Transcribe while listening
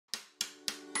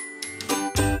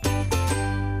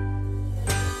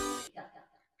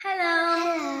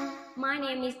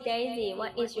name is Daisy.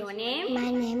 What is your name? My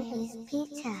name is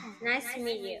Peter. Nice to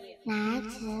meet you.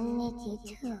 Nice to meet you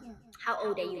too. How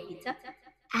old are you, Peter?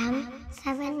 I'm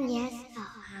 7 years old.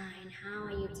 And how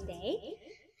are you today?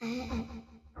 I'm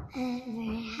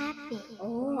very happy.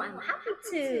 Oh, I'm happy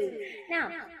too.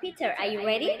 Now, Peter, are you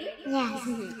ready? Yes.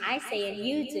 I say and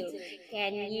you do.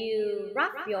 Can you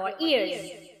rub your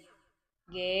ears?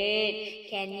 Good.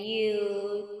 Can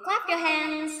you clap your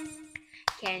hands?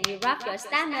 Can you rub your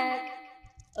stomach?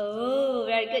 Oh,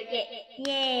 very good.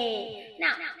 Yay.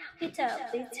 Now, Peter,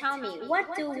 please tell me,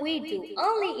 what do we do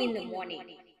early in the morning?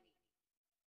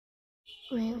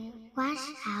 We wash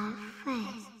our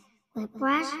face. We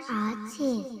brush our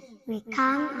teeth. We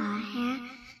comb our hair.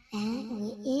 And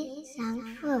we eat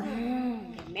some food. There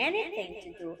are many things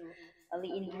to do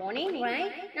early in the morning,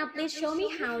 right? Now, please show me,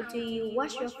 how do you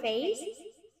wash your face?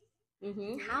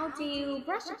 How do you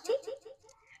brush your teeth?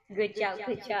 Good job,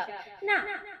 good job. Now,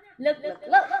 look.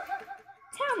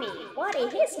 Tell me, what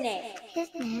is his name? His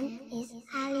name is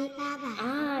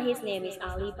Alibaba. His name is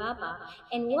Alibaba.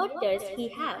 And what does he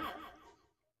have?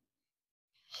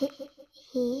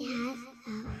 He has a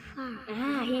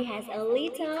farm. He has a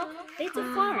little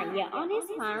farm. Yeah, on his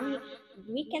farm,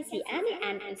 we can see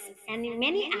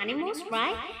many animals,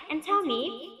 right? And tell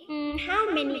me, how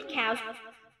many cows?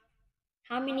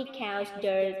 How many cows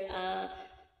does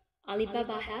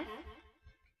Alibaba have?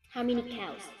 How many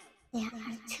cows? There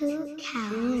are 2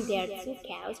 cows. There are 2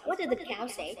 cows. What does the cow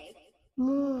say?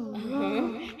 Moo.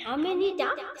 How many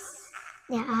ducks?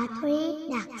 There are 3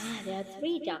 ducks. There are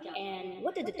 3 ducks. And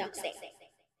what does the duck say?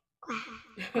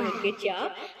 Quack. Good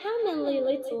job. How many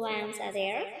little lambs are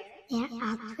there? There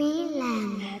are 3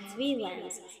 lambs. 3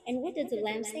 lambs. And what does the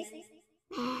lamb say?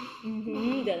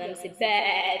 The lamb says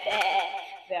baa.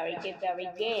 Very good, very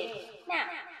good. Now,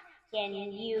 can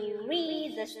you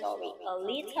read the story A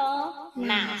Little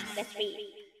Mouse? Let's read.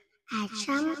 I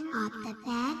jumped off the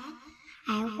bed.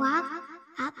 I walked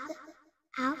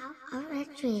out of the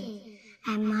tree.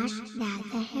 I marched down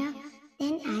the hill.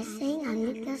 Then I sang a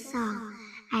little song.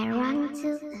 I ran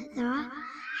to the door.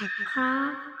 I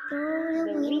crawled through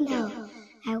the window.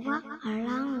 I walked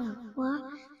along the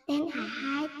wall. Then I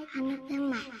hid under the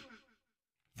mat.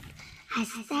 I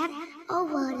stepped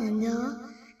over the door.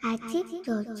 I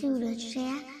tiptoed to the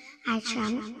chair. I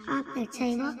jumped off the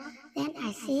table. Then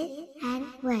I sit and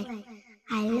wait.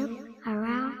 I looked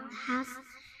around the house.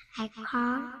 I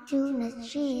crawled to the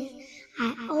trees.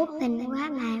 I opened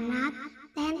wide my mouth.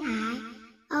 Then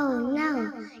oh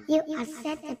no, you are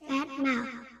such a bad mouth.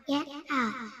 Get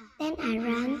out. Then I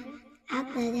ran out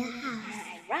of the house.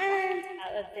 I ran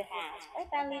out of the house.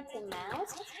 Bye-bye, little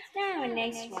mouse. Now,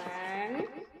 next one.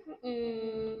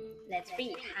 Let's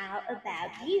read. How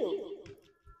about you?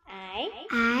 I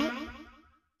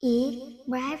eat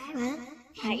breakfast.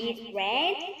 I eat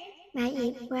bread. I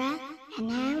eat bread and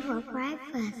ham for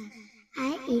breakfast.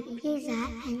 I eat pizza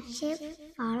and chips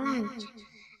for lunch.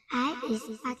 I eat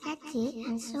spaghetti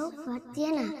and soup for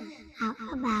dinner. How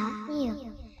about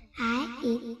you? I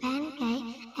eat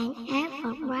pancake and egg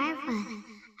for breakfast.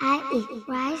 I eat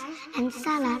rice and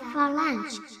salad for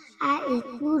lunch. I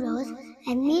eat noodles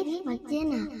and meat for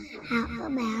dinner. How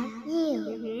about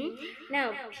you?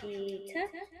 Now, Peter,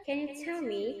 can you tell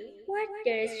me, what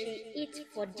does she eat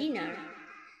for dinner?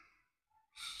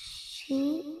 She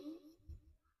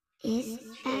eats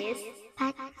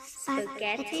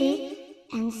spaghetti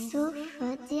and soup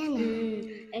for dinner.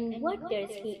 And what does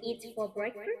he eat for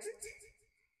breakfast?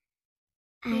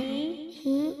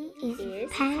 He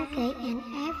eats pancake and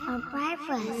egg for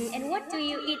breakfast. And what do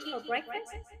you eat for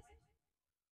breakfast?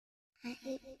 I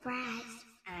eat rice.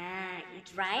 Eat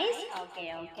rice?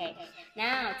 Okay.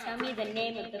 Now, tell me the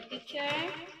name of the picture.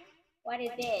 What is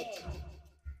it?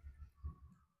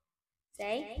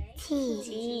 Say?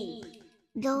 Tea.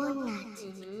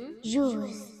 Donut.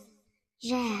 Juice.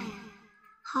 Jam.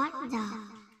 Hot dog.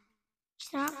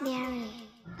 Strawberry.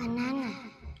 Banana.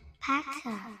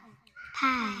 Packer.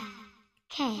 Pie.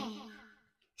 Cake.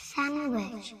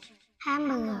 Sandwich.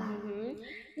 Hamburger.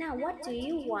 Now, what do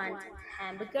you want?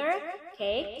 Hamburger,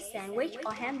 cake, sandwich,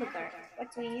 or hamburger?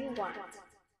 What do you want?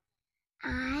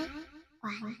 I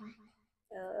want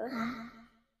a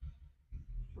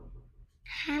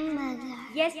hamburger.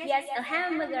 Yes, a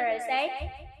hamburger.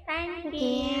 Say, thank you.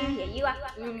 Here you are.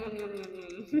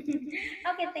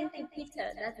 Okay, thank you,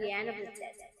 Peter. That's the end of the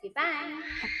test. Goodbye.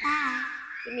 Bye.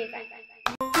 Give me a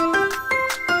bye.